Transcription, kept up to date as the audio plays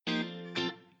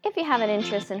If you have an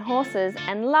interest in horses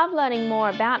and love learning more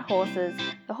about horses,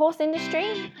 the horse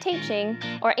industry, teaching,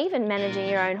 or even managing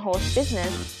your own horse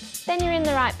business, then you're in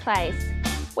the right place.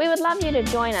 We would love you to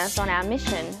join us on our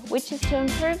mission, which is to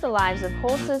improve the lives of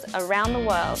horses around the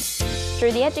world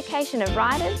through the education of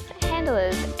riders,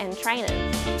 handlers, and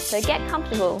trainers. So get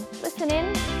comfortable, listen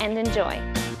in, and enjoy.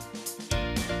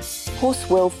 Horse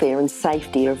welfare and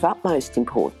safety are of utmost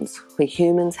importance where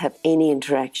humans have any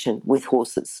interaction with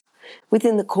horses.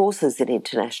 Within the courses at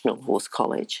International Horse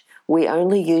College, we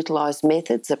only utilise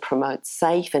methods that promote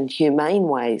safe and humane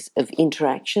ways of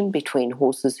interaction between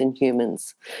horses and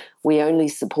humans. We only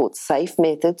support safe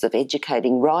methods of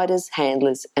educating riders,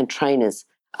 handlers and trainers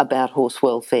about horse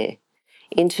welfare.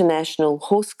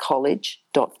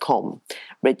 internationalhorsecollege.com,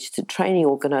 registered training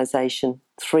organisation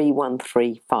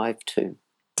 31352.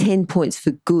 10 points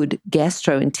for good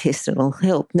gastrointestinal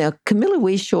health. Now, Camilla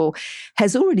Wieshaw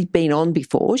has already been on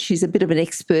before. She's a bit of an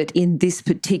expert in this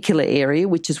particular area,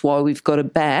 which is why we've got her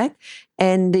back.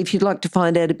 And if you'd like to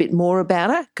find out a bit more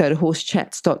about her, go to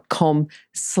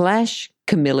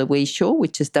horsechats.com/Camilla Wieshaw,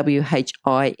 which is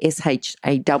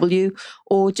WHISHAW,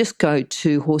 or just go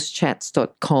to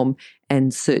horsechats.com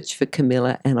and search for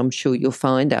Camilla, and I'm sure you'll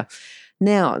find her.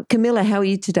 Now, Camilla, how are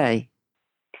you today?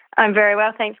 I'm very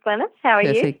well, thanks, Glenys. How are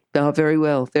Perfect. you? Oh, very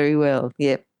well, very well.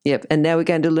 Yep. And now we're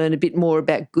going to learn a bit more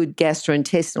about good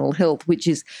gastrointestinal health, which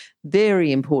is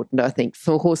very important, I think,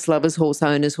 for horse lovers, horse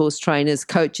owners, horse trainers,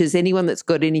 coaches, anyone that's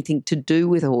got anything to do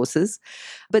with horses.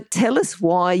 But tell us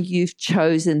why you've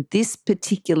chosen this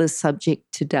particular subject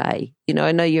today. You know,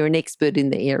 I know you're an expert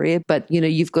in the area, but, you know,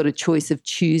 you've got a choice of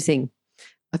choosing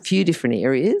a few different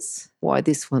areas. Why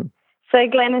this one? So,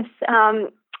 Glenys,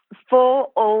 for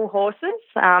all horses,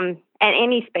 and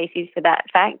any species for that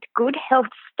fact, good health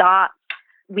starts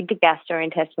with the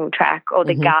gastrointestinal tract or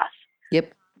the gut.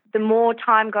 Yep. The more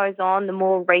time goes on, the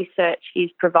more research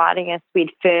is providing us with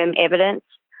firm evidence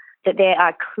that there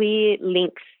are clear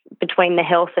links between the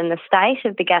health and the state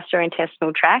of the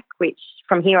gastrointestinal tract, which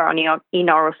from here on in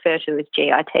I'll refer to as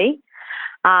GIT.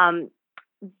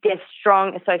 There's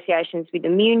strong associations with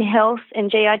immune health and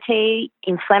GIT,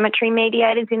 inflammatory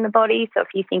mediators in the body. So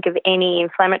if you think of any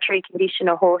inflammatory condition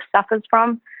a horse suffers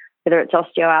from, whether it's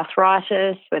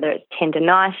osteoarthritis, whether it's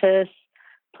tendinitis,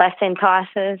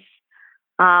 placentitis,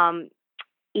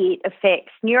 it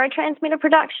affects neurotransmitter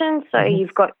production. So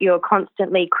you've got your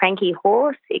constantly cranky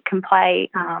horse. It can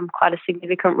play quite a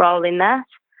significant role in that.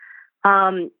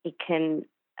 It can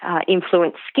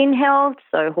influence skin health,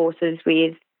 so horses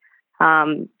with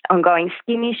ongoing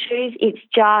skin issues. It's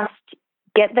just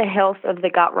get the health of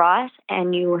the gut right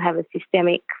and you will have a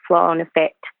systemic flow-on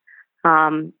effect,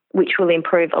 which will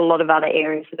improve a lot of other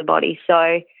areas of the body.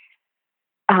 So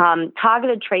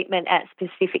targeted treatment at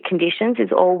specific conditions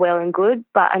is all well and good,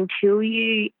 but until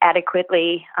you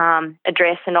adequately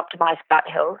address and optimise gut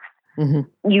health,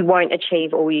 you won't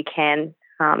achieve all you can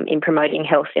in promoting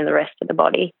health in the rest of the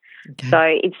body. Okay. So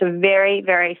it's a very,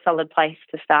 very solid place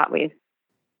to start with.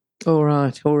 All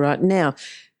right. Now,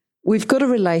 we've got a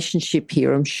relationship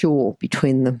here, I'm sure,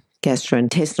 between the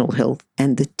gastrointestinal health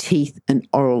and the teeth and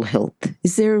oral health.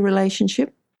 Is there a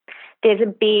relationship? There's a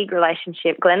big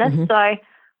relationship, Glenys. So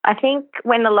I think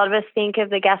when a lot of us think of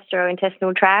the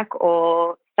gastrointestinal tract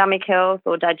or stomach health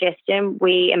or digestion,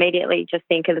 we immediately just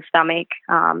think of the stomach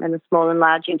and the small and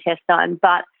large intestine.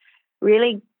 But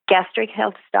really, gastric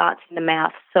health starts in the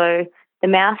mouth. So the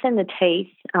mouth and the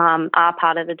teeth are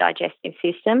part of the digestive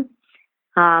system.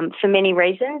 For many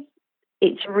reasons,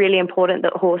 it's really important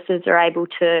that horses are able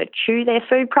to chew their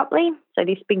food properly. So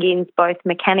this begins both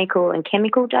mechanical and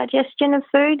chemical digestion of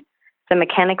food. So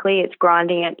mechanically, it's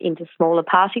grinding it into smaller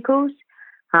particles,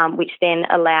 which then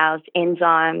allows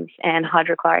enzymes and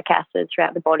hydrochloric acid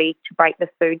throughout the body to break the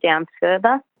food down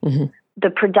further. The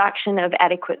production of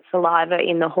adequate saliva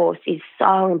in the horse is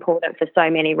so important for so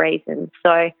many reasons.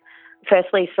 So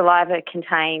firstly, saliva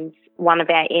contains one of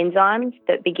our enzymes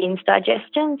that begins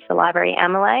digestion, salivary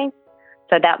amylase.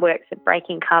 So that works at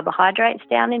breaking carbohydrates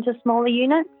down into smaller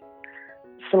units.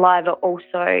 Saliva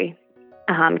also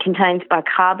contains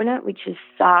bicarbonate, which is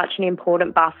such an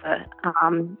important buffer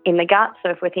in the gut. So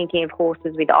if we're thinking of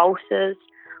horses with ulcers,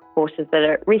 horses that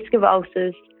are at risk of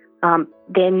ulcers,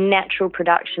 their natural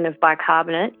production of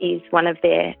bicarbonate is one of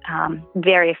their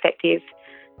very effective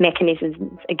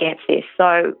mechanisms against this.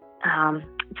 So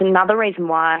it's another reason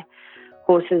why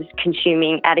horses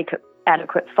consuming adequate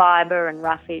fibre and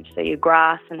roughage, so your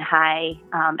grass and hay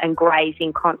and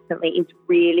grazing constantly is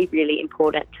really, really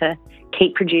important to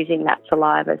keep producing that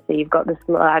saliva. So you've got the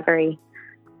salivary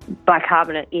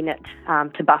bicarbonate in it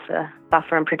to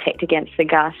buffer and protect against the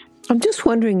gut. I'm just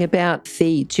wondering about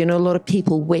feeds. A lot of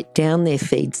people wet down their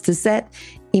feeds. Does that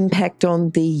impact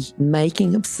on the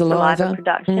making of saliva?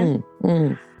 Production?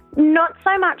 Not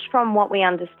so much from what we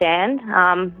understand.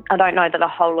 I don't know that a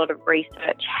whole lot of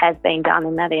research has been done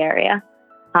in that area.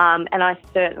 And I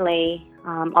certainly,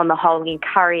 on the whole,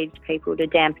 encourage people to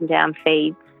dampen down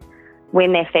feeds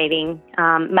when they're feeding,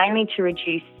 mainly to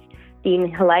reduce the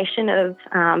inhalation of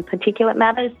particulate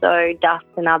matters, so dust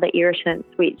and other irritants,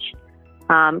 which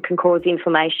can cause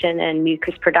inflammation and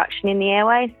mucus production in the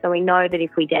airway. So we know that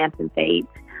if we dampen feeds,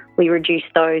 we reduce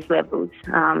those levels,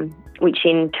 which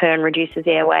in turn reduces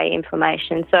airway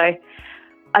inflammation. So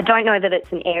I don't know that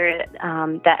it's an area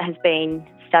that has been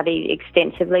studied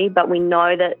extensively, but we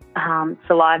know that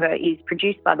saliva is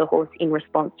produced by the horse in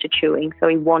response to chewing. So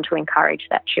we want to encourage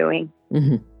that chewing.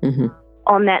 Mm-hmm. Mm-hmm.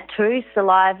 On that too,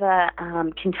 saliva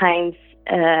contains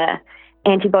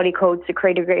antibody called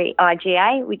secretory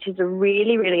IgA, which is a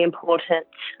really, really important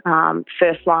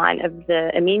first line of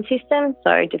the immune system.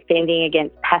 So defending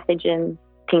against pathogens,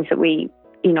 things that we,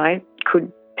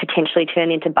 could potentially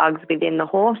turn into bugs within the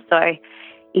horse. So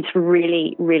it's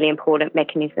really, really important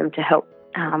mechanism to help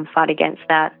fight against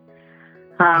that.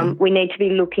 We need to be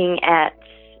looking at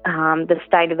the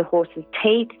state of the horse's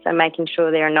teeth, so making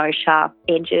sure there are no sharp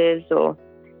edges or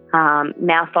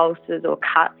mouth ulcers or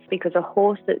cuts, because a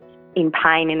horse that's in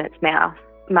pain in its mouth,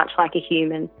 much like a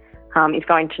human, is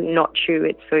going to not chew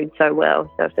its food so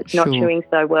well. So if it's not chewing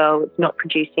so well, it's not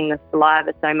producing the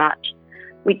saliva so much,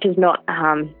 which is not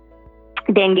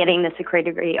then getting the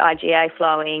secretory IgA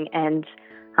flowing and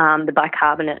the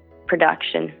bicarbonate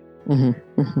production.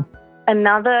 Mm-hmm. Mm-hmm.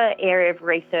 Another area of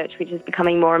research which is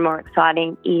becoming more and more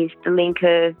exciting is the link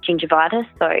of gingivitis,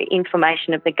 so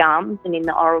inflammation of the gums and in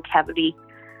the oral cavity.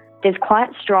 There's quite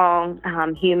strong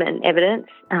human evidence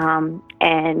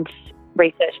and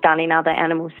research done in other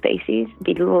animal species.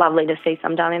 It'd be lovely to see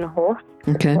some done in a horse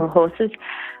or horses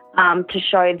to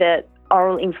show that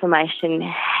oral inflammation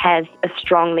has a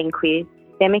strong link with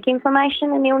systemic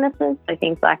inflammation and illnesses, so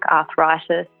things like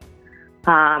arthritis,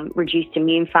 reduced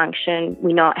immune function.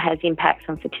 We know it has impacts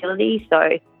on fertility.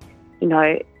 So,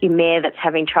 your mare that's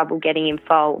having trouble getting in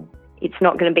foal, it's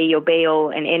not going to be your be-all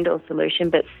and end-all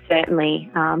solution, but certainly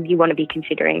you want to be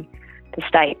considering the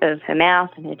state of her mouth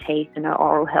and her teeth and her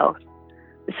oral health.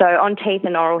 So on teeth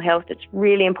and oral health, it's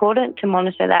really important to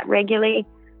monitor that regularly,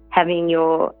 having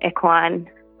your equine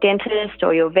dentist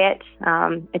or your vet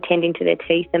attending to their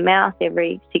teeth and mouth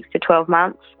every 6 to 12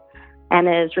 months. And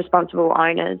as responsible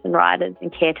owners and riders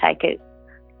and caretakers,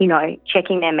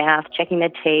 checking their mouth, checking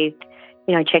their teeth,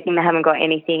 checking they haven't got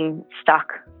anything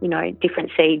stuck,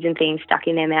 different seeds and things stuck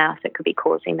in their mouth that could be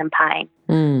causing them pain.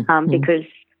 Because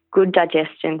good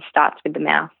digestion starts with the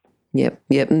mouth. Yep.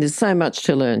 And there's so much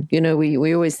to learn.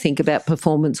 We always think about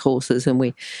performance horses and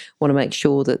we want to make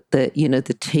sure that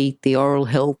the teeth, the oral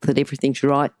health, that everything's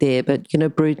right there. But,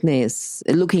 broodmares,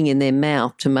 looking in their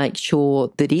mouth to make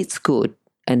sure that it's good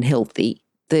and healthy,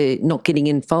 they're not getting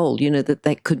in foal,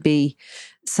 that could be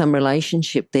some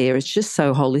relationship there. It's just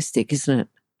so holistic, isn't it?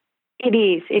 It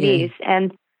is.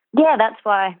 And that's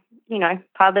why,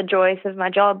 part of the joys of my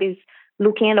job is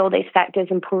looking at all these factors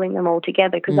and pulling them all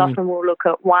together, because often we'll look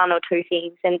at one or two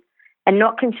things and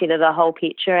not consider the whole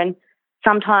picture. And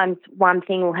sometimes one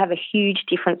thing will have a huge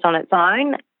difference on its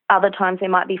own. Other times there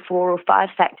might be 4 or 5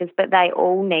 factors, but they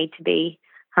all need to be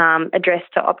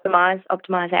addressed to optimise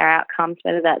our outcomes,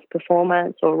 whether that's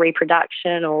performance or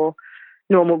reproduction or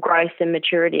normal growth and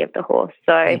maturity of the horse.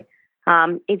 So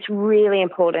it's really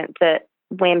important that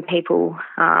when people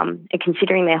are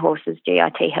considering their horse's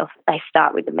GIT health, they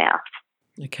start with the mouth.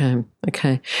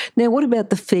 Okay. Now, what about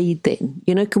the feed then?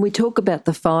 Can we talk about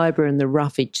the fibre and the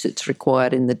roughage that's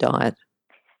required in the diet?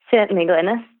 Certainly,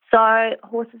 Glenys. So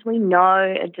horses, we know,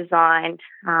 are designed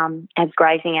as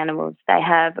grazing animals. They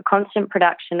have a constant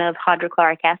production of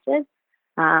hydrochloric acid,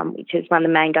 which is one of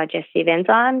the main digestive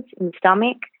enzymes in the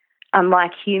stomach.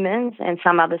 Unlike humans and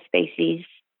some other species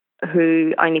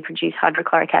who only produce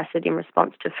hydrochloric acid in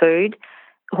response to food,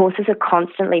 horses are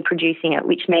constantly producing it,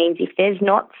 which means if there's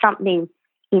not something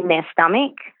in their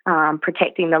stomach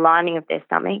protecting the lining of their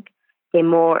stomach, they're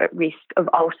more at risk of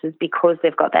ulcers because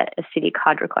they've got that acidic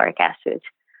hydrochloric acid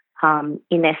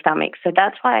in their stomach. So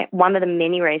that's why one of the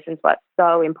many reasons why it's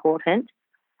so important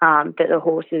that the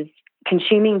horse is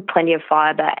consuming plenty of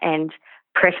fibre and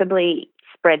preferably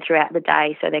spread throughout the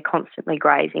day, so they're constantly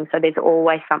grazing. So there's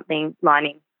always something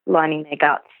lining their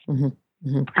guts.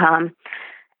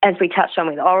 As we touched on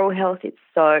with oral health, it's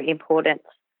so important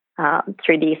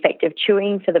through the effect of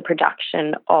chewing for the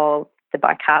production of the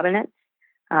bicarbonates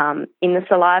in the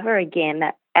saliva. Again,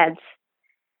 that adds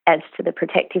to the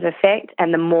protective effect,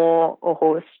 and the more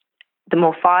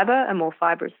fibre and more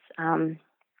fibrous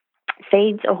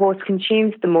feeds a horse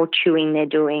consumes, the more chewing they're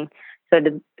doing, so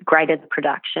the greater the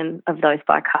production of those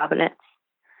bicarbonates.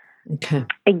 Okay.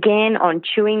 Again, on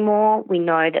chewing more, we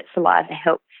know that saliva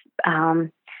helps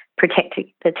protect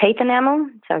the teeth enamel.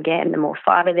 So again, the more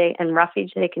fibre and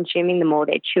roughage they're consuming, the more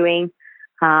they're chewing,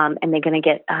 and they're going to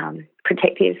get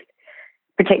protective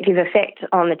effect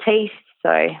on the teeth,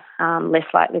 so less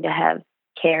likely to have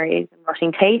caries and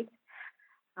rotting teeth.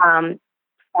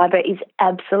 Fibre is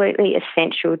absolutely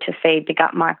essential to feed the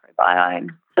gut microbiome.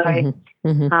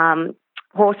 So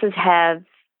horses have,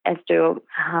 as do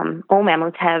all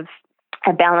mammals, have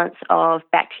a balance of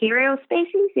bacterial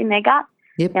species in their gut.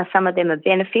 Yep. Now, some of them are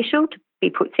beneficial, to be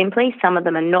put simply. Some of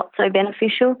them are not so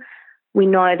beneficial. We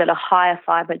know that a higher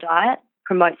fibre diet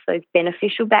promotes those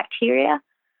beneficial bacteria,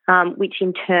 which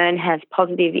in turn has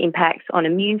positive impacts on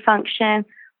immune function,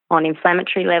 on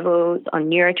inflammatory levels, on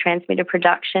neurotransmitter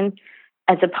production,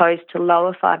 as opposed to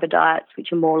lower fibre diets,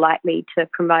 which are more likely to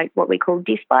promote what we call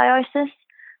dysbiosis.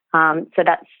 So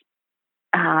that's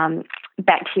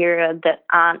bacteria that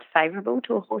aren't favourable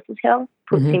to a horse's health.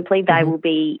 Put simply, they will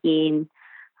be in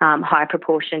high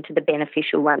proportion to the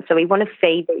beneficial ones. So we want to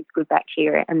feed these good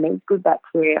bacteria, and these good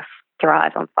bacteria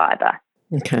thrive on fibre.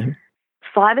 Okay.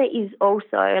 Fibre is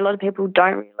also, a lot of people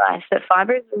don't realise that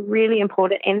fibre is a really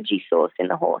important energy source in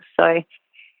the horse. So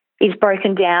it's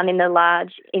broken down in the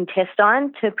large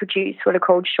intestine to produce what are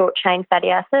called short-chain fatty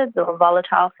acids or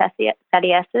volatile fatty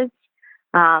acids.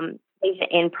 These are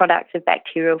end products of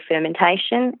bacterial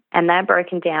fermentation, and they're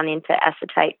broken down into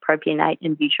acetate, propionate,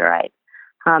 and butyrate.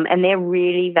 And they're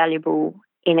really valuable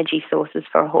energy sources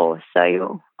for a horse.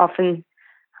 So often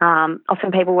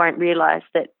people won't realise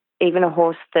that even a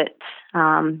horse that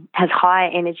has higher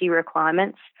energy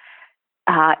requirements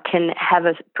can have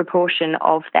a proportion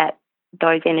of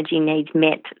those energy needs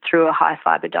met through a high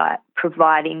fibre diet,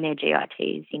 providing their GIT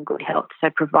is in good health. So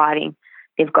providing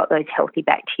they've got those healthy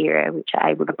bacteria which are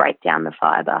able to break down the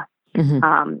fibre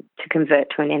to convert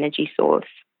to an energy source.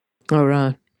 All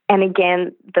right. And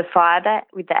again, the fibre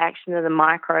with the action of the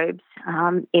microbes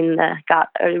in the gut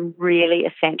are really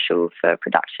essential for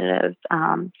production of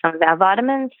some of our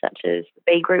vitamins, such as the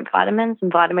B group vitamins and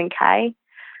vitamin K.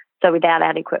 So without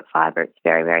adequate fibre, it's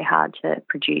very, very hard to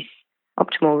produce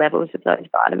optimal levels of those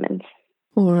vitamins.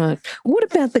 All right. What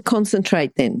about the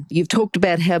concentrate then? You've talked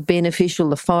about how beneficial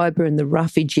the fibre and the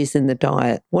roughage is in the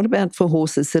diet. What about for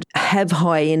horses that have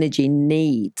high energy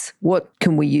needs? What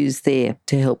can we use there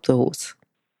to help the horse?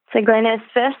 So Glenys,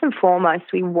 first and foremost,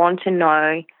 we want to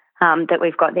know that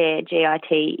we've got their GIT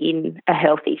in a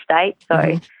healthy state.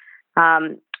 So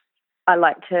I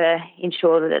like to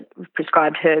ensure that we've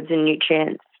prescribed herbs and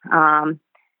nutrients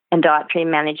and dietary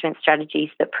management strategies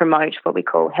that promote what we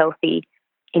call healthy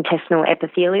intestinal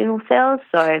epithelial cells.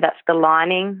 So that's the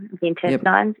lining of the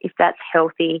intestines. If that's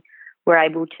healthy, we're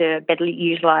able to better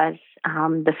utilise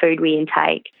the food we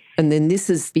intake. And then this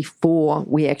is before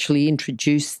we actually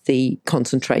introduce the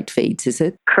concentrate feeds, is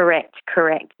it? Correct.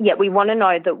 Yeah, we want to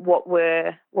know that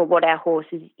what our horse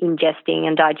is ingesting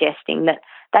and digesting, that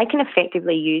they can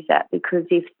effectively use that, because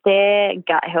if their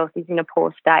gut health is in a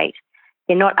poor state,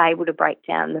 they're not able to break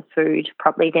down the food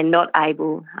properly. They're not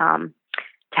able to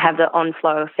have the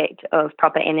on-flow effect of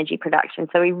proper energy production.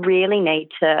 So we really need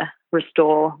to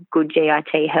restore good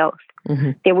GIT health.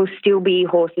 There will still be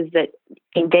horses that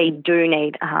indeed do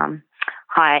need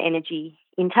higher energy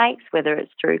intakes, whether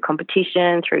it's through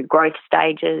competition, through growth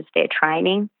stages, their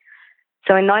training.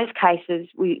 So in those cases,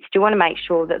 we still want to make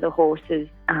sure that the horse is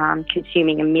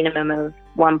consuming a minimum of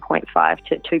 1.5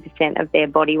 to 2% of their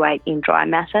body weight in dry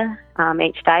matter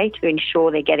each day to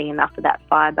ensure they're getting enough of that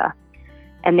fibre.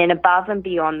 And then above and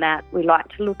beyond that, we like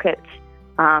to look at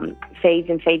feeds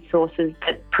and feed sources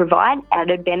that provide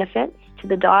added benefits to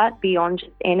the diet beyond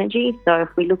just energy. So if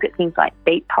we look at things like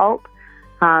beet pulp,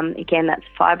 again, that's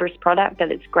a fibrous product,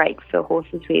 but it's great for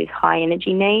horses with high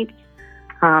energy needs.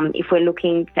 If we're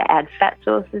looking to add fat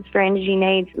sources for energy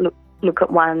needs, look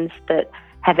at ones that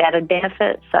have added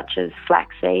benefits, such as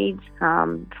flaxseed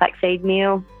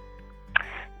meal.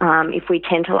 If we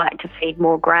tend to like to feed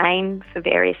more grain for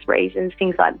various reasons,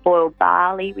 things like boiled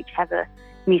barley, which have a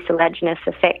mucilaginous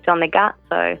effect on the gut.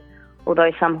 So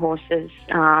although some horses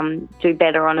do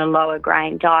better on a lower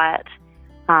grain diet,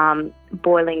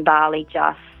 boiling barley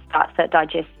just starts that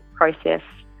digestive process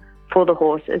for the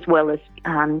horse, as well as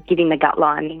giving the gut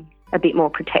lining a bit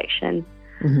more protection.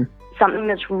 Something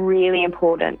that's really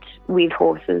important with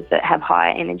horses that have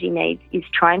higher energy needs is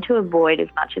trying to avoid as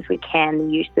much as we can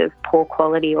the use of poor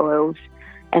quality oils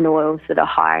and oils that are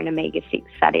higher in omega-6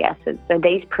 fatty acids. So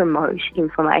these promote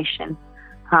inflammation.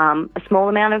 A small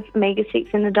amount of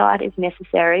omega-6 in the diet is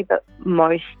necessary, but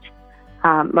most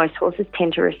horses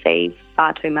tend to receive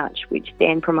far too much, which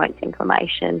then promotes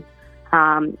inflammation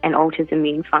and alters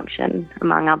immune function,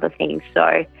 among other things.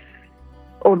 So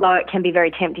although it can be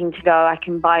very tempting to go, I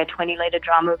can buy a 20-litre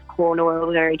drum of corn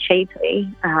oil very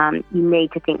cheaply, you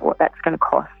need to think what that's going to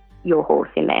cost your horse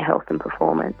in their health and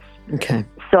performance. Okay.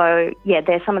 So, yeah,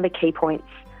 there's some of the key points.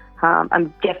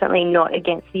 I'm definitely not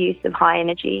against the use of high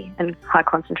energy and high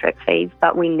concentrate feeds,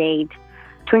 but we need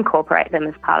to incorporate them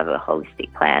as part of a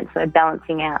holistic plan. So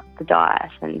balancing out the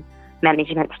diet and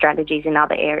management strategies in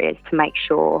other areas to make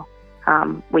sure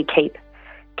we keep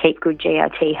good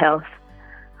GRT health.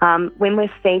 When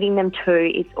we're feeding them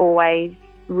too, it's always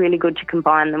really good to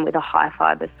combine them with a high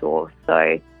fibre source.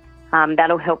 So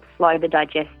that'll help slow the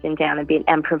digestion down a bit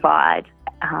and provide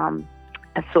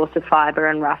a source of fibre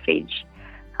and roughage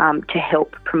to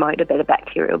help promote a better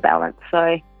bacterial balance.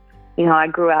 So, you know,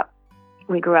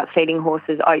 we grew up feeding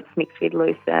horses oats mixed with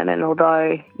lucerne, and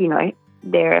although, you know,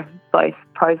 there are both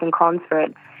pros and cons for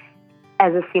it,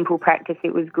 as a simple practice,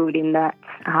 it was good in that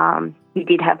you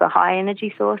did have the high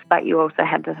energy source, but you also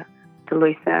had the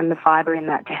lucerne, the fibre in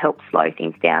that to help slow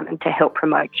things down and to help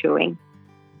promote chewing.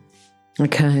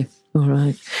 Okay, all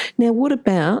right. Now, what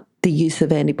about the use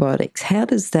of antibiotics? How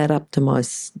does that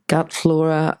optimise gut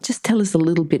flora? Just tell us a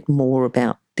little bit more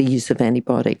about the use of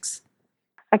antibiotics.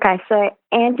 Okay, so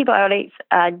antibiotics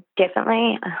are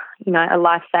definitely, you know, a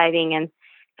life-saving and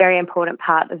very important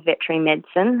part of veterinary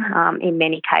medicine in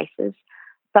many cases,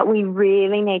 but we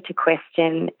really need to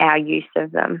question our use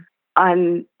of them.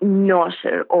 I'm not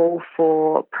at all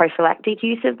for prophylactic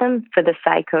use of them for the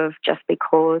sake of just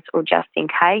because or just in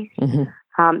case.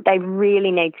 Mm-hmm. They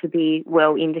really need to be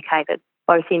well indicated,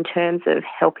 both in terms of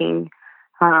helping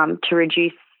to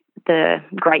reduce the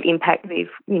great impact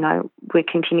we're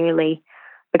continually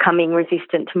becoming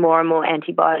resistant to more and more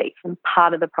antibiotics. And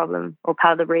part of the problem or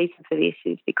part of the reason for this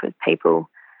is because people,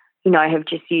 you know, have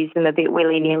just used them a bit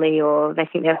willy-nilly, or they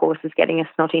think their horse is getting a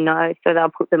snotty nose, so they'll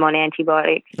put them on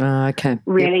antibiotics. Okay.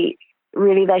 Really,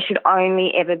 they should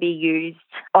only ever be used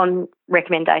on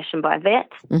recommendation by vet,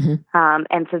 mm-hmm.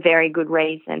 And for very good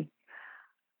reason.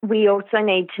 We also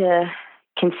need to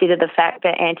consider the fact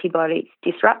that antibiotics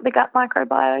disrupt the gut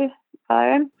microbiome.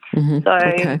 Mm-hmm. So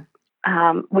okay.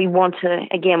 We want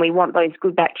those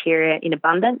good bacteria in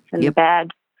abundance and the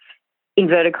bad,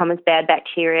 inverted commas, bad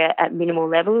bacteria at minimal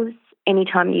levels.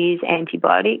 Anytime you use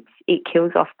antibiotics, it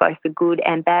kills off both the good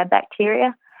and bad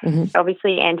bacteria. Mm-hmm.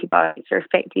 Obviously, antibiotics are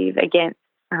effective against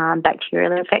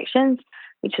bacterial infections,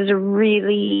 which is a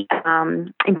really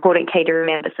important key to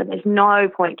remember. So there's no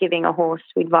point giving a horse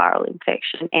with viral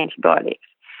infection antibiotics.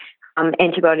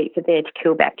 Antibiotics are there to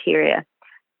kill bacteria.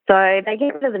 So they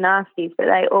get rid of the nasties, but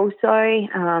they also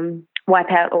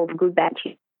wipe out all the good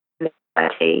bacteria,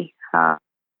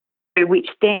 which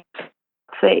then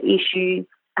for issues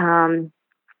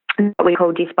what we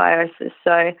call dysbiosis.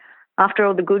 So after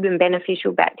all the good and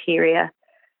beneficial bacteria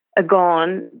are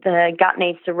gone, the gut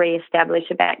needs to re-establish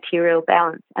a bacterial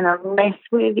balance. And unless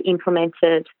we've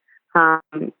implemented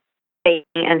feeding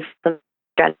and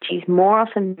strategies, more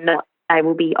often than not, they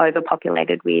will be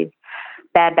overpopulated with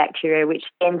bad bacteria, which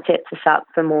then sets us up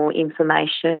for more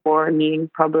inflammation or immune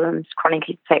problems, chronic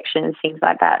infections, things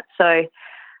like that. So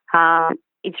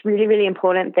it's really, really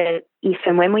important that if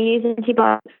and when we use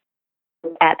antibiotics,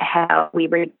 at how we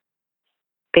read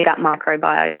the gut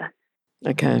microbiota.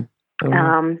 Okay.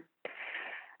 Our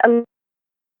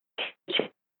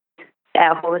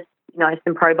horse knows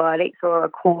some probiotics or a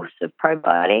course of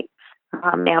probiotics.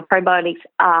 Now, probiotics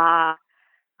are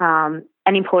an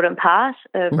important part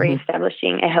of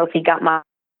re-establishing a healthy gut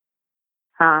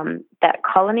microbiome. That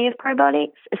colony of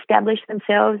probiotics establish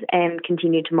themselves and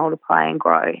continue to multiply and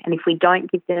grow. And if we don't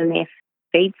give them their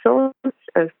feed source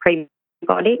of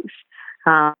prebiotics,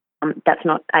 that's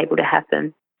not able to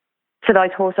happen. For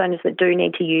those horse owners that do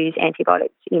need to use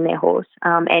antibiotics in their horse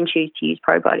and choose to use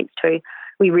probiotics too,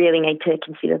 we really need to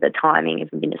consider the timing of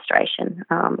administration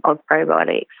of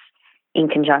probiotics in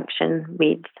conjunction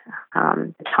with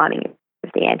the timing of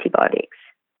the antibiotics.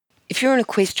 If you're an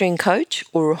equestrian coach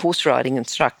or a horse riding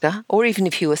instructor, or even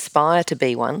if you aspire to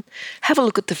be one, have a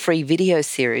look at the free video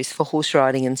series for horse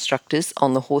riding instructors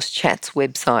on the Horse Chats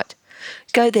website.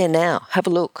 Go there now, have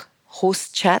a look,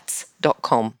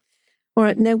 horsechats.com. All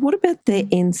right, now what about their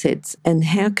NSAIDs and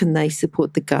how can they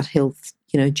support the gut health,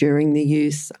 during the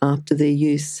use, after their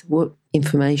use? What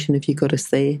information have you got us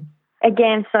there?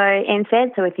 Again, so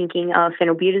NSAIDs, so we're thinking of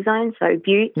phenylbutazone, so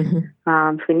bute,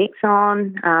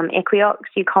 flunixon, Equiox,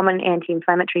 your common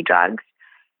anti-inflammatory drugs.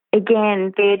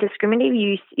 again, their discriminative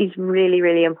use is really,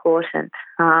 really important.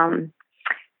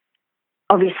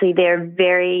 Obviously, they're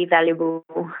very valuable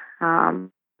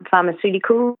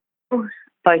pharmaceutical,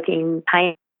 both in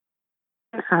pain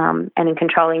and in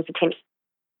controlling potential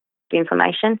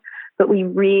inflammation, but we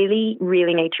really,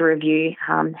 really need to review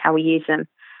how we use them.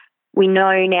 We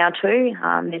know now too,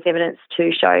 there's evidence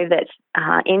to show that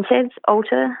NSAIDs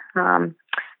alter the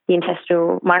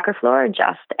intestinal microflora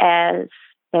just as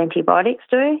antibiotics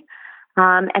do,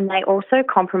 and they also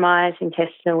compromise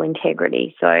intestinal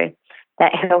integrity. So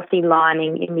that healthy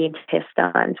lining in the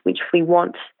intestines, which we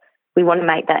want to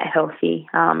make that healthy,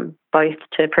 both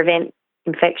to prevent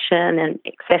infection and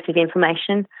excessive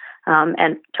inflammation,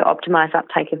 and to optimise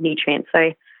uptake of nutrients.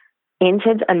 So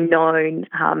NSAIDs are known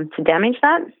to damage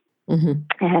that.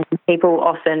 Mm-hmm. And people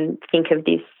often think of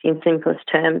this in simplest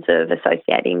terms of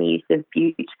associating the use of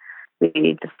bute with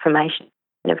the formation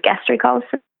of gastric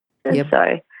ulcers. Yep.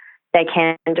 So they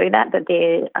can do that, but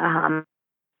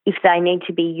if they need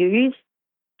to be used,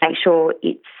 make sure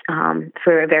it's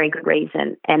for a very good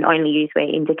reason and only use where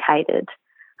indicated.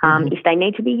 If they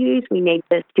need to be used, we need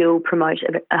to still promote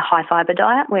a high fibre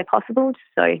diet where possible,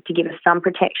 so to give us some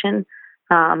protection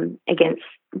against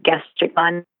gastric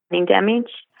lining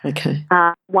damage. Okay.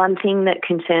 One thing that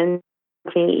concerns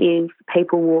me is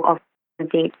people will often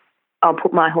think, I'll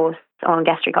put my horse on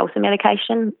gastric ulcer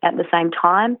medication at the same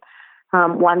time.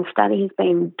 One study has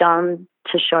been done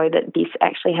to show that this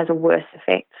actually has a worse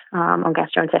effect on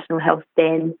gastrointestinal health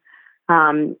than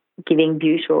giving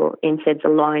bute or NSAIDs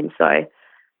alone. So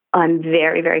I'm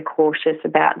very, very cautious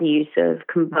about the use of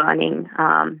combining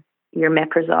your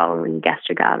omeprazole and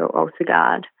Gastrogard or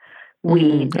Ulcergard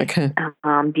with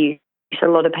bute. A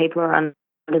lot of people are under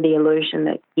the illusion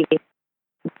that giving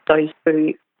those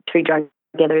two drugs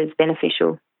together is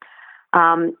beneficial.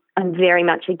 I'm very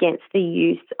much against the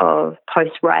use of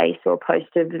post-race or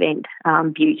post-event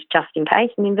bute just in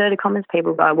case. In inverted commas,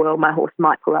 people go, well, my horse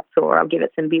might pull up sore, I'll give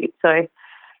it some bute. So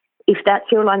if that's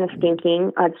your line of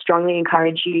thinking, I'd strongly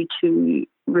encourage you to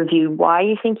review why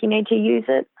you think you need to use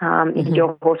it. Is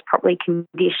your horse properly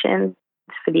conditioned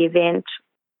for the event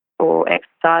or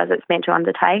exercise it's meant to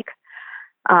undertake?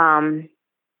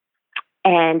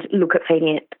 And look at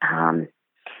feeding it,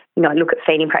 look at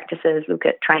feeding practices, look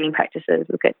at training practices,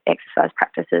 look at exercise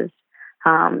practices,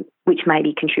 which may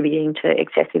be contributing to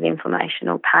excessive inflammation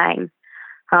or pain.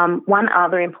 One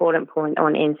other important point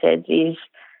on NSAIDs is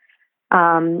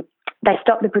they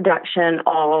stop the production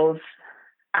of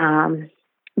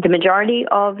the majority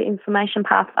of inflammation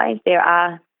pathways. There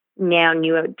are now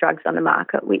newer drugs on the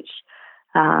market which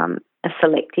are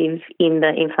selective in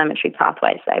the inflammatory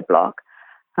pathways they block.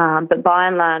 But by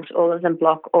and large, all of them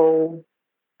block all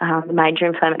the major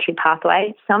inflammatory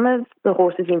pathways. Some of the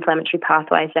horses' inflammatory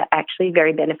pathways are actually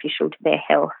very beneficial to their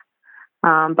health,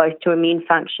 both to immune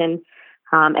function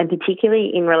and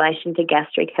particularly in relation to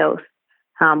gastric health.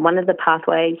 One of the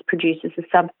pathways produces a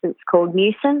substance called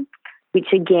mucin,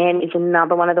 which again is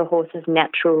another one of the horse's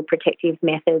natural protective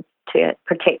methods to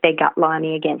protect their gut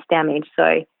lining against damage.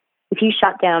 So if you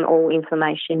shut down all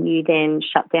inflammation, you then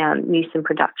shut down mucin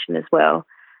production as well.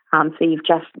 So you've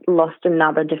just lost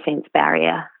another defence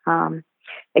barrier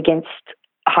against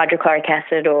hydrochloric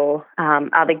acid or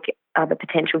other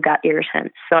potential gut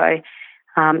irritants. So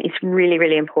it's really,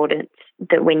 really important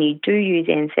that when you do use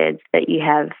NSAIDs that you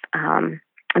have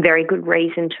a very good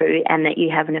reason to, and that you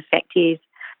have an effective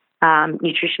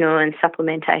nutritional and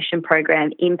supplementation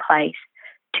program in place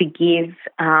to give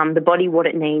the body what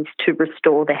it needs to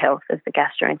restore the health of the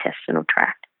gastrointestinal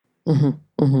tract.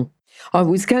 Mm-hmm, mm-hmm. I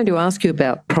was going to ask you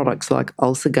about products like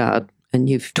Ulcergard, and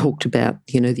you've talked about,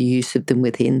 the use of them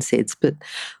with NSAIDs, but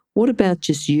what about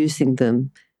just using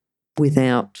them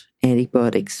without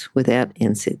antibiotics, without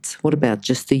NSAIDs? What about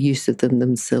just the use of them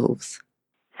themselves?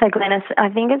 So, Glenys, I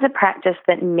think it's a practice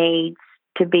that needs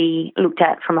to be looked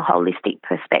at from a holistic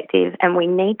perspective, and we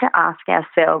need to ask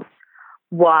ourselves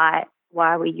why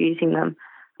we're using them.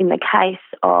 In the case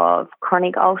of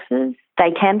chronic ulcers,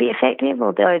 they can be effective,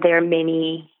 although there are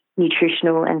many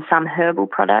nutritional and some herbal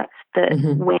products that,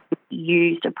 when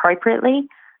used appropriately,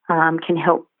 can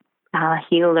help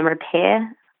heal and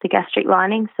repair the gastric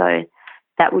lining. So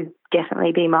that would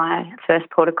definitely be my first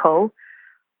port of call.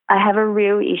 I have a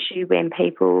real issue when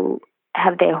people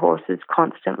have their horses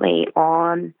constantly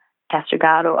on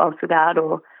Gastrogard or Ulcergard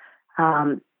or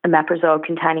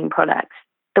omeprazole-containing products.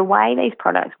 The way these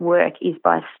products work is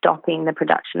by stopping the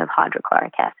production of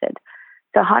hydrochloric acid.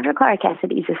 So hydrochloric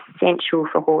acid is essential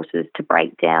for horses to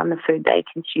break down the food they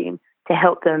consume, to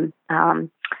help them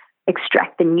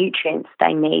extract the nutrients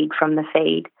they need from the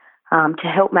feed, to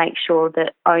help make sure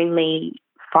that only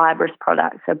fibrous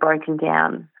products are broken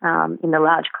down in the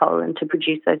large colon to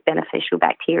produce those beneficial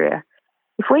bacteria.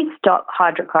 If we stop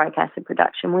hydrochloric acid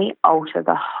production, we alter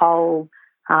the whole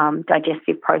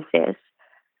digestive process,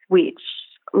 which,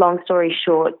 long story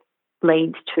short,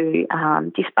 leads to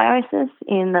dysbiosis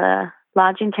in the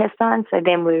large intestine. So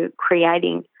then we're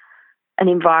creating an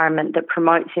environment that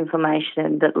promotes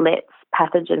inflammation, that lets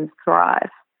pathogens thrive.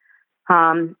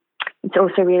 It's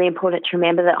also really important to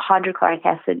remember that hydrochloric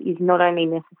acid is not only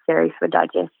necessary for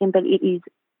digestion, but it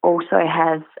also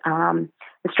has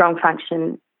a strong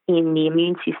function in the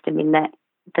immune system, in that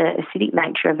the acidic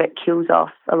nature of it kills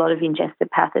off a lot of ingested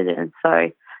pathogens.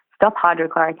 So stop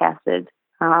hydrochloric acid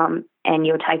and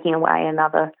you're taking away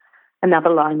another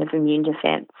line of immune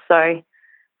defence. So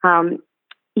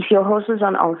if your horse is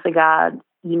on ulcer guard,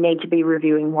 you need to be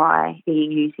reviewing why you're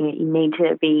using it. You need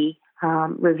to be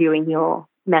reviewing your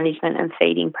management and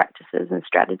feeding practices and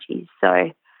strategies.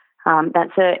 So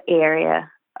that's an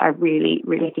area I really,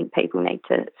 really think people need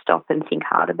to stop and think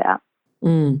hard about.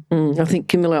 I think,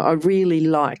 Camilla, I really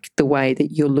like the way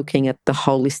that you're looking at the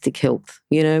holistic health.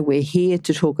 You know, we're here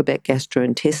to talk about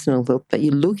gastrointestinal health, but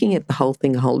you're looking at the whole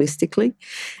thing holistically,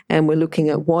 and we're looking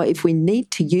at why, if we need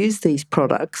to use these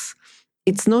products,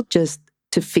 it's not just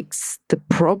to fix the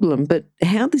problem, but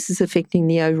how this is affecting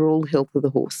the overall health of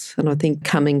the horse. And I think,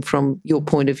 coming from your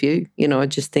point of view, you know, I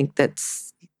just think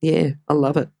that's, I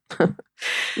love it.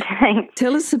 Thanks.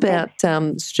 Tell us about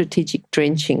strategic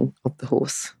drenching of the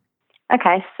horse.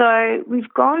 Okay, so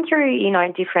we've gone through,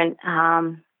 different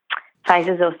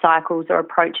phases or cycles or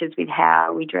approaches with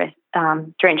how we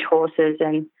drench horses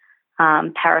and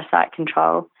parasite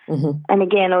control. Mm-hmm. And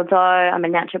again, although I'm a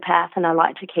naturopath and I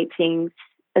like to keep things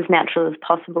as natural as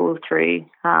possible through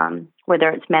whether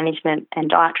it's management and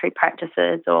dietary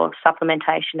practices or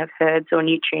supplementation of herbs or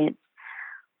nutrients,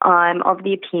 I'm of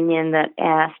the opinion that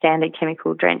our standard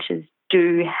chemical drenches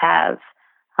do have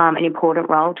an important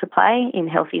role to play in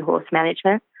healthy horse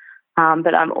management,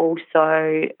 but I'm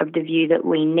also of the view that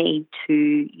we need to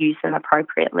use them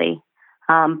appropriately,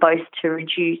 both to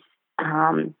reduce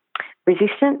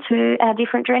resistance to our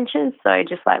different drenches. So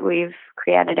just like we've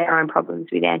created our own problems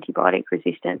with antibiotic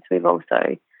resistance, we've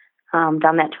also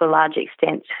done that to a large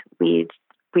extent with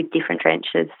different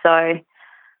drenches. So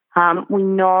we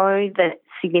know that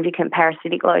significant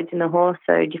parasitic loads in the horse,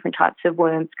 so different types of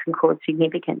worms, can cause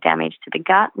significant damage to the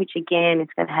gut, which again is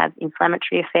going to have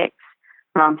inflammatory effects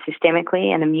systemically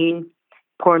and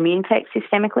poor immune effects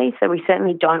systemically. So we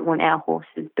certainly don't want our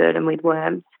horses burdened with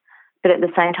worms, but at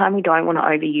the same time we don't want to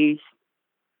overuse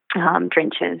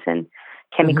drenches and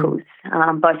chemicals,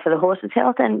 both for the horse's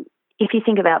health and, if you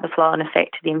think about the flow and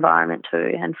effect to the environment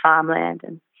too, and farmland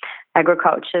and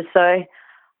agriculture. So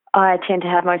I tend to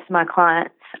have most of my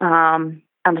clients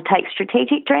undertake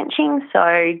strategic drenching.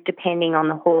 So depending on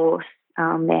the horse,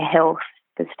 their health,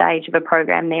 the stage of a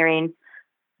program they're in,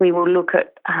 we will look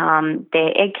at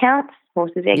their egg counts,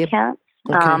 horses' egg counts,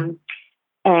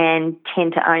 and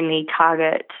tend to only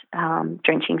target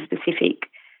drenching specific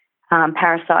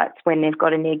parasites when they've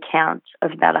got an egg count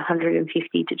of about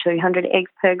 150 to 200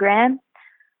 eggs per gram.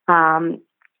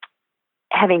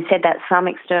 Having said that, some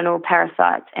external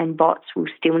parasites and bots will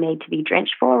still need to be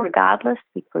drenched for regardless,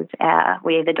 because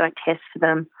we either don't test for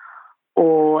them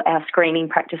or our screening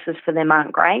practices for them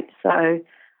aren't great. So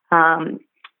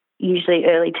usually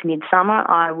early to midsummer,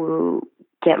 I will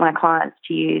get my clients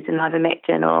to use an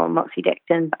ivermectin or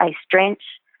moxidectin-based drench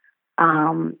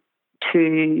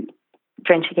to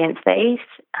drench against these.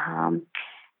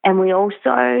 And we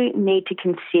also need to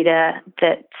consider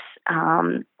that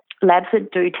labs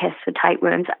that do test for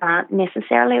tapeworms aren't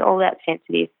necessarily all that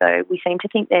sensitive. So we seem to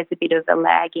think there's a bit of a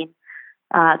lag in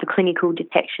the clinical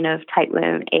detection of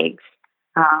tapeworm eggs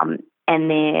and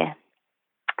their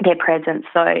presence.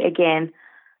 So again,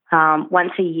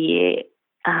 once a year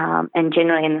and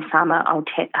generally in the summer,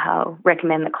 I'll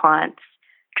recommend the clients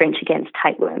drench against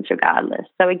tapeworms regardless.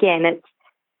 So again, it's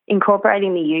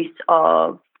incorporating the use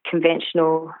of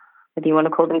conventional, whether you want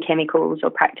to call them chemicals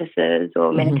or practices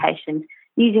or medications,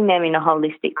 using them in a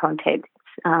holistic context,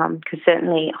 because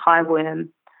certainly high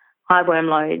worm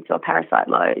loads or parasite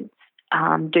loads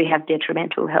do have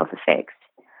detrimental health effects.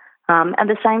 At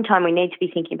the same time, we need to be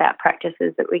thinking about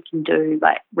practices that we can do,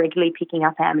 like regularly picking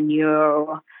up our manure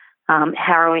or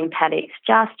harrowing paddocks,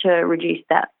 just to reduce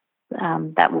that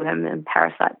worm and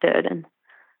parasite burden.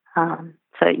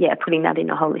 Putting that in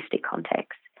a holistic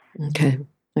context.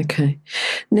 Okay.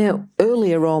 Now,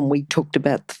 earlier on, we talked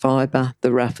about the fibre,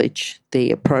 the roughage,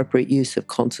 the appropriate use of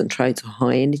concentrates or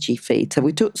high-energy feed. So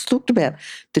we talked about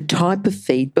the type of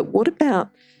feed, but what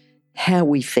about how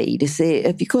we feed?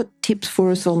 Have you got tips for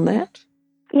us on that?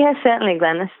 Yeah, certainly,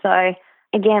 Glennis. So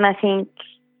again, I think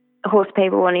horse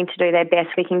people wanting to do their best,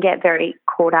 we can get very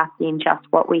caught up in just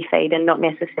what we feed and not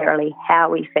necessarily how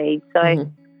we feed. So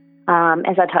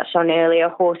as I touched on earlier,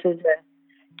 horses,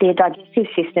 their digestive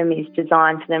system is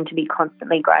designed for them to be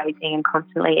constantly grazing and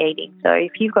constantly eating. So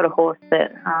if you've got a horse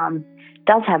that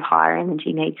does have higher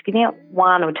energy needs, giving it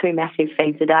 1 or 2 massive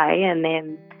feeds a day and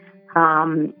then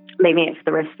leaving it for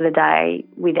the rest of the day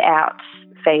without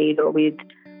feed or with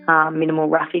minimal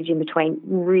roughage in between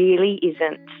really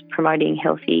isn't promoting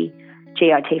healthy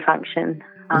GIT function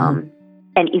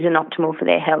and isn't optimal for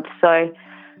their health. So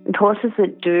with horses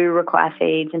that do require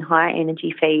feeds and higher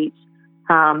energy feeds,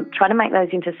 try to make those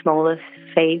into smaller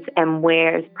feeds and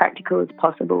where as practical as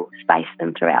possible, space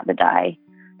them throughout the day,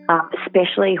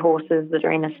 especially horses that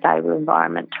are in a stable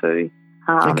environment too.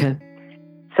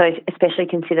 So especially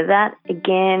consider that.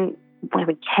 Again, when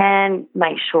we can,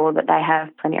 make sure that they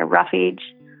have plenty of roughage.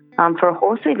 For a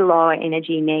horse with lower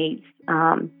energy needs,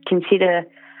 consider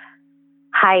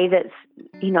hay that's,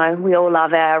 we all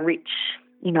love our rich,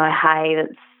 hay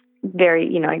that's very,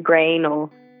 green or,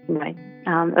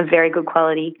 of very good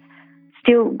quality.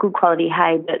 Still good quality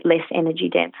hay, but less energy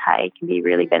dense hay can be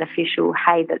really beneficial.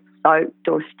 Hay that's soaked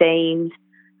or steamed,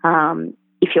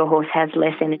 if your horse has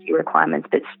less energy requirements,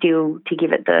 but still to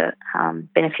give it the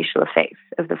beneficial effects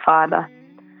of the fibre.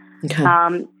 Okay.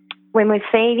 When we're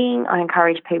feeding, I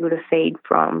encourage people to feed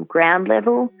from ground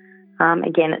level.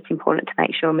 Again, it's important to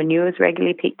make sure manure is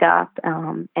regularly picked up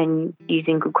and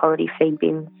using good quality feed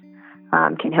bins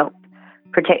can help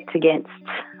protect against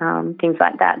things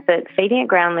like that. But feeding at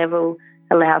ground level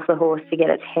allows the horse to get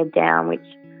its head down, which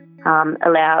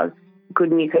allows good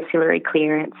mucociliary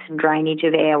clearance and drainage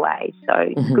of airways. So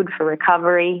it's good for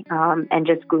recovery and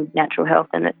just good natural health.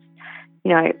 And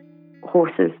it's,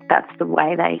 horses, that's the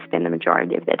way they spend the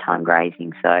majority of their time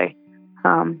grazing. So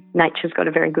nature's got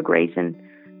a very good reason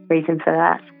for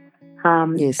that.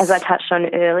 Yes. As I touched on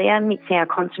earlier, mixing our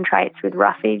concentrates with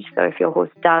roughage. So if your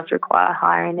horse does require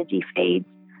higher energy feeds,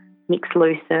 mix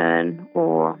lucerne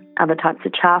or other types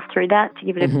of chaff through that to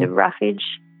give it a bit of roughage.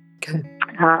 Okay.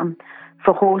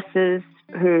 For horses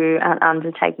who are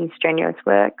undertaking strenuous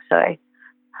work, so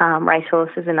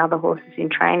racehorses and other horses in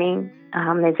training,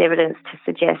 there's evidence to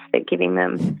suggest that giving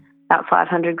them about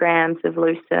 500 grams of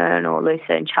lucerne or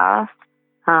lucerne chaff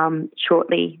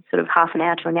shortly, sort of half an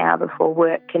hour to an hour before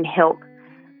work, can help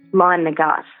line the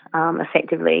gut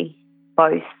effectively,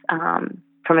 both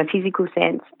from a physical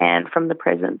sense and from the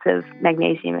presence of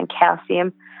magnesium and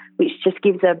calcium, which just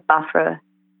gives a buffer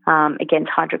against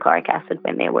hydrochloric acid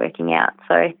when they're working out.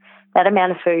 So that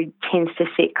amount of food tends to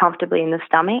sit comfortably in the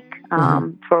stomach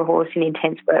for a horse in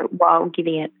intense work while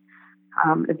giving it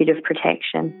a bit of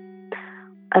protection.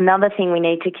 Another thing we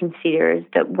need to consider is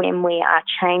that when we are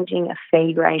changing a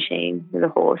feed regime with a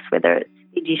horse, whether it's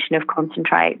the addition of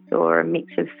concentrates or a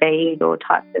mix of feed or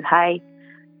types of hay,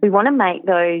 we want to make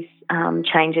those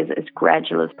changes as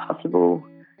gradual as possible,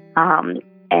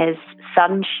 as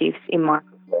sudden shifts in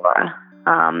microflora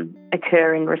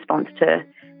occur in response to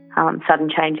sudden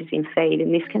changes in feed.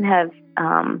 And this can have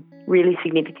really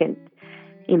significant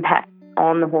impact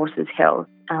on the horse's health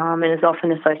and is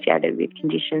often associated with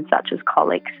conditions such as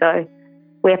colic. So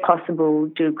where possible,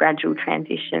 do a gradual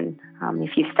transition.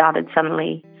 If you've started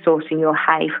suddenly sourcing your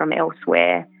hay from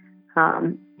elsewhere,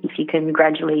 if you can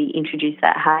gradually introduce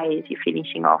that hay as you're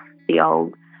finishing off the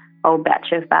old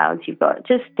batch of bales you've got,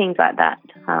 just things like that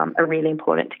are really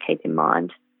important to keep in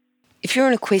mind. If you're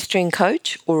an equestrian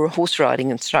coach or a horse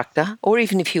riding instructor, or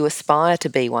even if you aspire to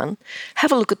be one,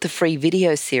 have a look at the free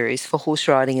video series for horse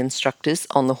riding instructors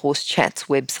on the Horse Chats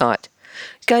website.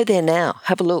 Go there now,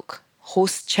 have a look,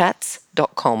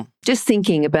 horsechats.com. Just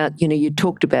thinking about, you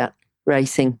talked about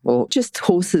racing or just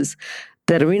horses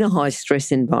that are in a high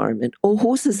stress environment or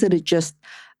horses that are just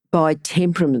by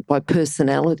temperament, by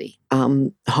personality,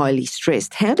 highly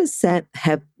stressed. How does that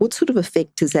have, what sort of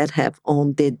effect does that have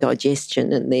on their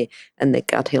digestion and their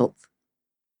gut health?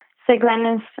 So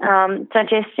Glennis,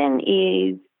 digestion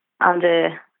is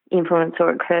under influence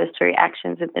or occurs through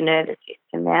actions of the nervous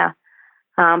system. Now,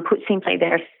 put simply,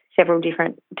 there are several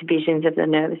different divisions of the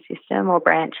nervous system or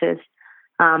branches.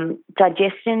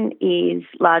 Digestion is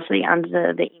largely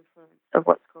under the influence of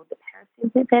what's called the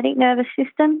parasympathetic nervous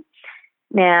system.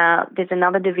 Now, there's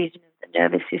another division of the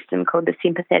nervous system called the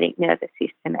sympathetic nervous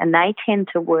system, and they tend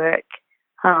to work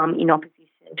in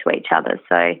opposition to each other.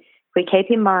 So we keep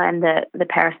in mind that the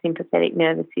parasympathetic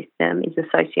nervous system is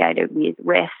associated with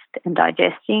rest and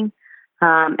digesting,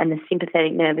 and the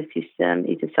sympathetic nervous system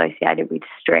is associated with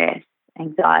stress,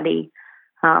 anxiety,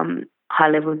 high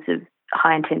levels of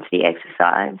high-intensity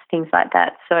exercise, things like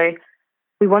that. So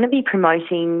we want to be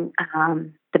promoting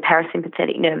the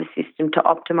parasympathetic nervous system to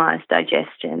optimise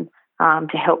digestion,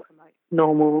 to help promote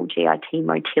normal GIT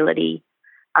motility.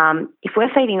 If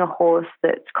we're feeding a horse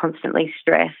that's constantly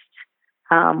stressed,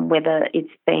 whether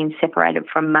it's been separated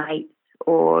from mates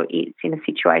or it's in a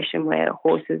situation where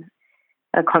horses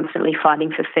are constantly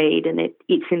fighting for feed and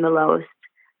it's in the lowest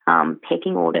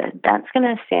pecking order, that's going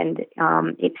to send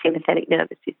its sympathetic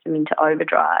nervous system into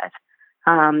overdrive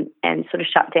and sort of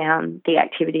shut down the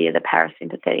activity of the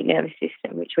parasympathetic nervous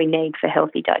system, which we need for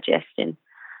healthy digestion.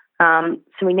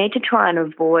 So we need to try and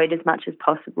avoid as much as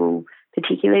possible,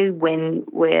 particularly when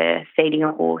we're feeding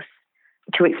a horse,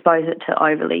 to expose it to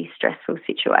overly stressful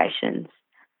situations.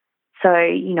 So,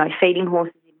 feeding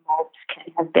horses in mobs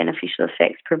can have beneficial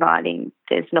effects, providing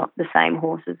there's not the same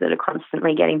horses that are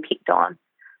constantly getting picked on.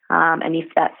 And if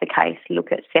that's the case,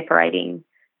 look at separating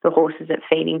the horses at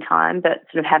feeding time, but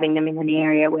sort of having them in an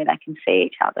area where they can see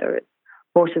each other.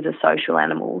 Horses are social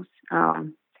animals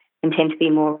and tend to be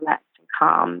more relaxed and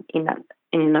calm in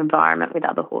an environment with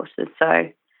other horses. So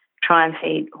try and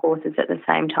feed horses at the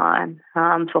same time.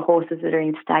 For horses that are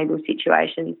in stable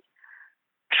situations,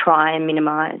 try and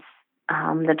minimise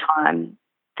the time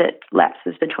that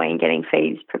lapses between getting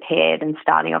feeds prepared and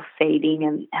starting off feeding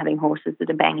and having horses that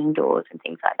are banging doors and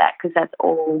things like that, because that's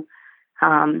all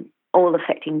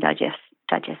affecting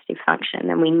digestive function.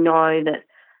 And we know that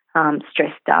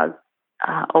stress does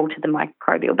alter the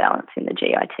microbial balance in the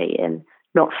GIT and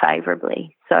not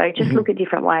favourably. So just look at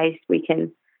different ways we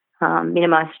can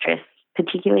minimise stress,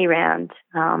 particularly around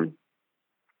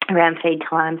feed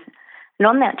times. And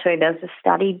on that too, there was a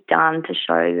study done to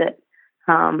show that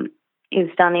it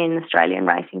was done in Australian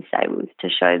racing stables to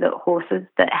show that horses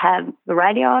that had the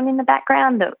radio on in the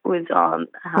background that was on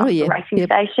the racing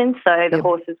station, so the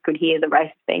horses could hear the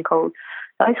races being called,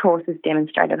 those horses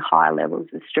demonstrated higher levels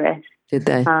of stress. Did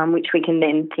they? Which we can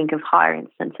then think of higher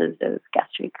instances of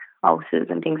gastric ulcers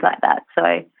and things like that.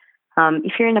 So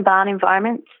if you're in a barn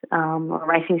environment or a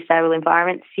racing stable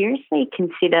environment, seriously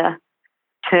consider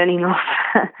turning off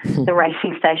the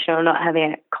racing station or not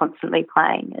having it constantly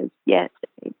playing.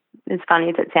 As funny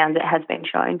as it sounds, it has been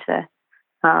shown to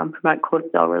promote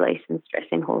cortisol release and stress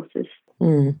in horses.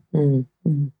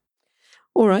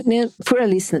 All right. Now, for our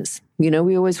listeners,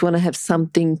 we always want to have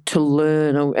something to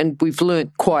learn, and we've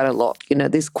learned quite a lot.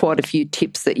 There's quite a few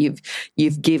tips that you've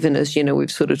given us. We've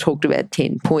sort of talked about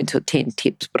 10 points or 10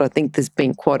 tips, but I think there's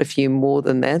been quite a few more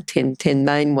than that, 10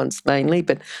 main ones mainly,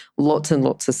 but lots and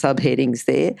lots of subheadings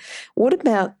there. What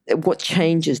about what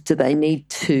changes do they need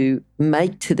to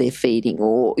make to their feeding,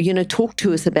 or, talk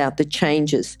to us about the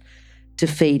changes to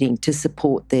feeding to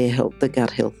support their health, the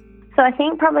gut health? So I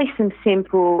think probably some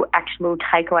simple, actionable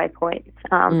takeaway points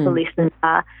for listeners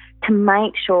are to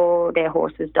make sure their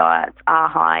horses' diets are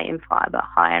high in fibre,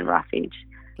 high in roughage.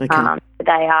 Okay.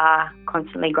 They are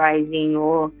constantly grazing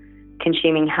or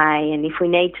consuming hay, and if we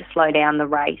need to slow down the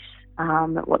rate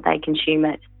at what they consume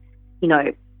it,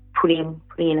 putting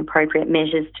in appropriate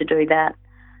measures to do that.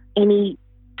 Any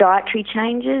dietary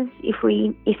changes, if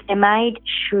they're made,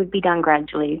 should be done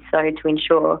gradually, so to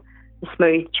ensure a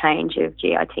smooth change of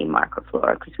GIT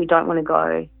microflora, because we don't want to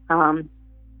go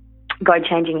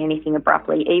changing anything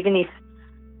abruptly, even if,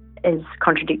 as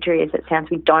contradictory as it sounds,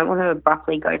 we don't want to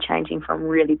abruptly go changing from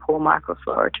really poor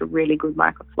microflora to really good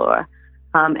microflora,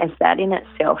 as that in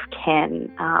itself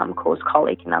can cause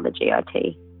colic and other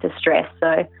GIT distress.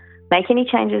 So make any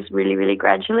changes really, really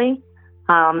gradually.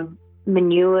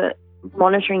 Manure,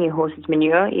 monitoring your horse's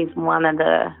manure is one of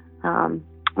the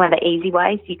easy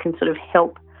ways you can sort of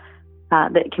help,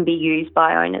 that can be used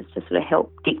by owners to sort of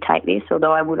help dictate this,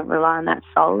 although I wouldn't rely on that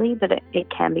solely, but it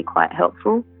can be quite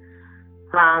helpful.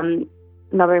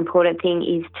 Another important thing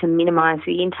is to minimise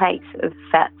the intakes of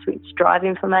fats which drive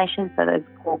inflammation, so those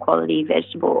poor quality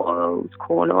vegetable oils,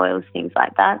 corn oils, things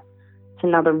like that. It's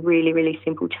another really, really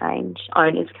simple change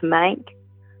owners can make.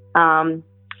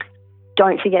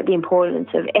 Don't forget the importance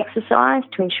of exercise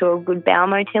to ensure good bowel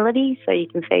motility, so you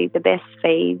can feed the best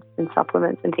feeds and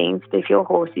supplements and things. But if your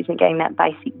horse isn't getting that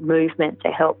basic movement to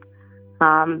help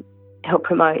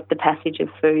promote the passage of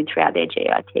food throughout their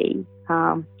GIT,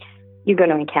 you're going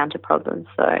to encounter problems.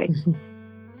 So,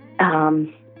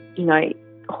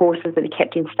 horses that are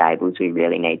kept in stables, we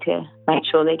really need to make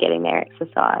sure they're getting their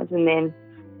exercise. And then,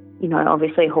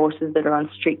 obviously horses that are on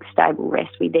strict stable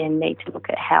rest, we then need to look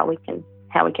at how we can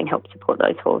help support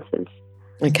those horses.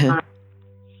 Okay.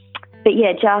 But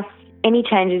yeah, just any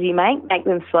changes you make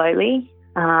them slowly,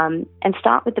 and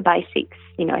start with the basics,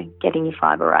 getting your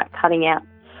fibre right, cutting out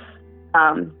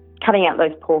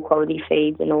those poor quality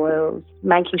feeds and oils,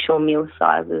 making sure meal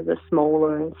sizes are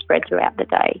smaller and spread throughout the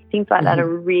day. Things like that are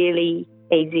really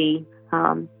easy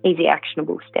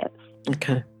actionable steps.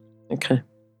 Okay.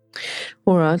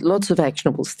 All right, lots of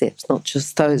actionable steps, not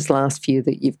just those last few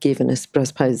that you've given us, but I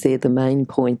suppose they're the main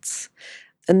points.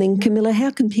 And then, Camilla, how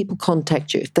can people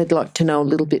contact you if they'd like to know a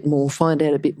little bit more, find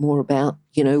out a bit more about,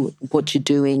 what you're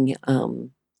doing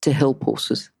to help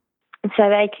horses? So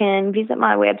they can visit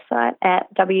my website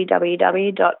at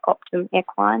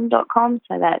www.optimequine.com.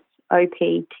 So that's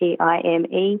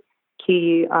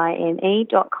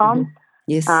optimequine.com. Mm-hmm.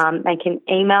 Yes. They can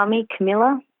email me,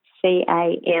 Camilla,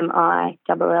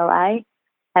 CAMILLA,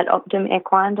 at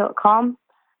optimequine.com.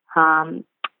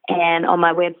 And on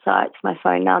my website, it's my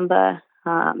phone number,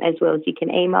 as well as you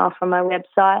can email from my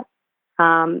website.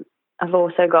 I've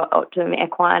also got Optimum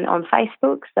Equine on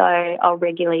Facebook, so I'll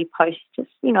regularly post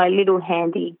just, little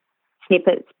handy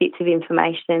snippets, bits of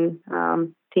information,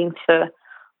 things for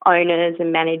owners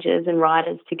and managers and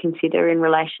riders to consider in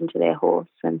relation to their horse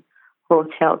and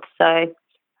horse health. So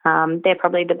they're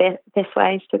probably the best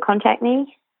ways to contact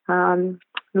me, learn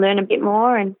a bit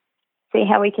more and see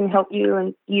how we can help you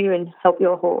and help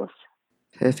your horse.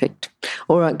 Perfect.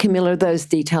 All right, Camilla, those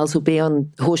details will be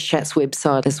on Horse Chat's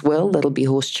website as well. That'll be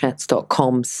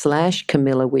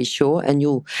horsechats.com/Camilla Weishaw, and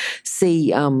you'll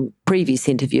see previous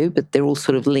interview, but they're all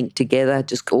sort of linked together.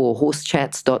 Just go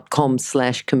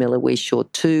horsechats.com/Camilla Weishaw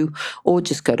 2, or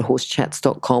just go to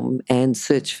horsechats.com and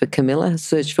search for Camilla,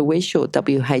 search for Weishaw,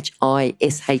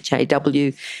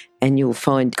 WHISHAW, and you'll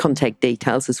find contact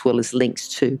details as well as links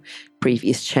to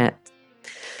previous chat.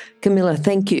 Camilla,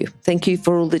 thank you. Thank you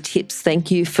for all the tips. Thank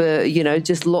you for,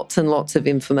 just lots and lots of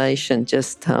information.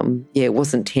 Just, it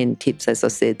wasn't 10 tips, as I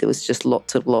said. There was just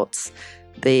lots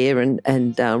there and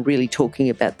really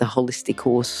talking about the holistic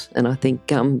horse. And I think,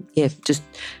 just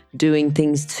doing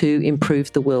things to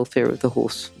improve the welfare of the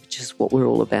horse, which is what we're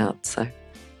all about. So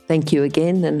thank you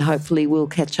again, and hopefully we'll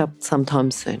catch up sometime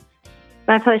soon.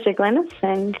 My pleasure, Glenys,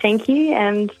 and thank you.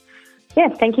 And,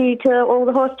 thank you to all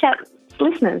the Horse Chat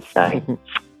listeners. So...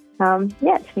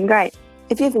 it's been great.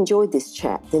 If you've enjoyed this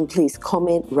chat, then please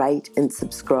comment, rate and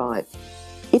subscribe.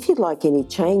 If you'd like any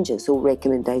changes or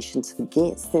recommendations for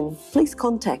guests, then please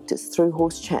contact us through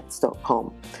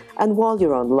horsechats.com. And while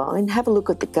you're online, have a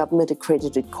look at the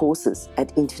government-accredited courses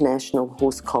at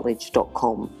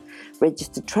internationalhorsecollege.com.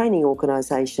 Registered Training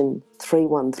Organisation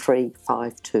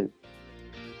 31352.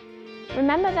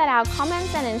 Remember that our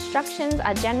comments and instructions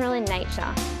are general in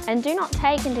nature and do not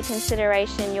take into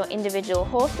consideration your individual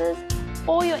horses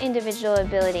or your individual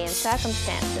ability and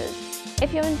circumstances.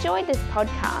 If you enjoyed this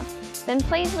podcast, then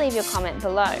please leave your comment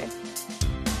below.